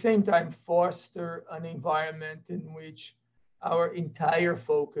 and at the same time foster an environment in which our entire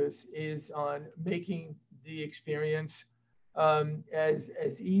focus is on making the experience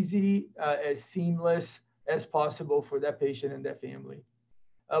as easy, as seamless as possible for that patient and that family.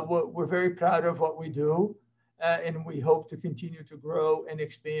 We're very proud of what we do, and we hope to continue to grow and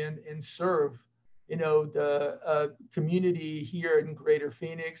expand and serve, the community here in Greater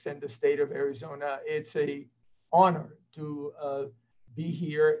Phoenix and the state of Arizona. It's an honor to be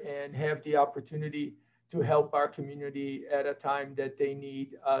here and have the opportunity to help our community at a time that they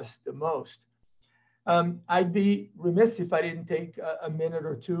need us the most. I'd be remiss if I didn't take a minute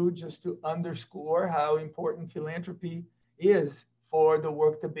or two just to underscore how important philanthropy is for the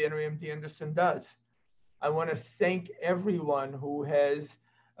work that Banner MD Anderson does. I want to thank everyone who has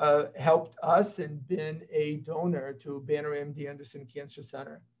helped us and been a donor to Banner MD Anderson Cancer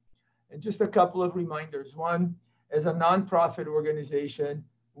Center. And just a couple of reminders. One, as a nonprofit organization,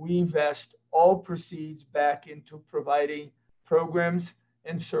 we invest all proceeds back into providing programs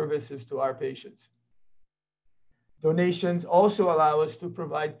and services to our patients. Donations also allow us to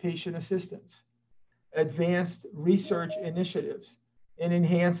provide patient assistance, advanced research initiatives, and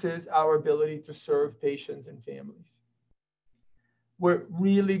enhances our ability to serve patients and families. We're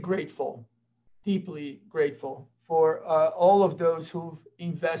really grateful, deeply grateful for all of those who've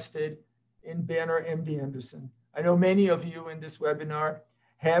invested in Banner MD Anderson. I know many of you in this webinar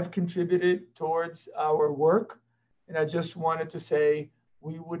have contributed towards our work, and I just wanted to say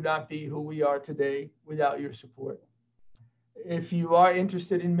we would not be who we are today without your support. If you are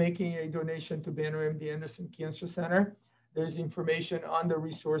interested in making a donation to Banner MD Anderson Cancer Center, there's information on the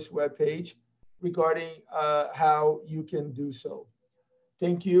resource webpage regarding how you can do so.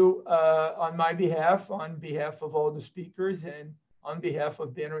 Thank you on my behalf, on behalf of all the speakers, and on behalf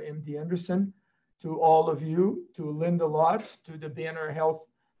of Banner MD Anderson, to all of you, to Linda Lotz, to the Banner Health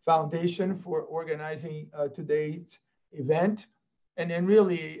Foundation for organizing today's event. And then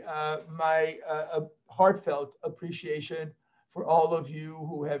really my heartfelt appreciation for all of you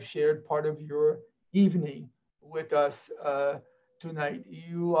who have shared part of your evening with us tonight.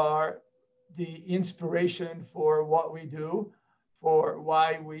 You are the inspiration for what we do, for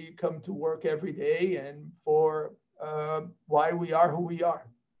why we come to work every day, and for why we are who we are.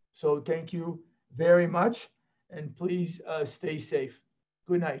 So thank you very much, and please stay safe.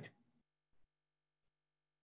 Good night.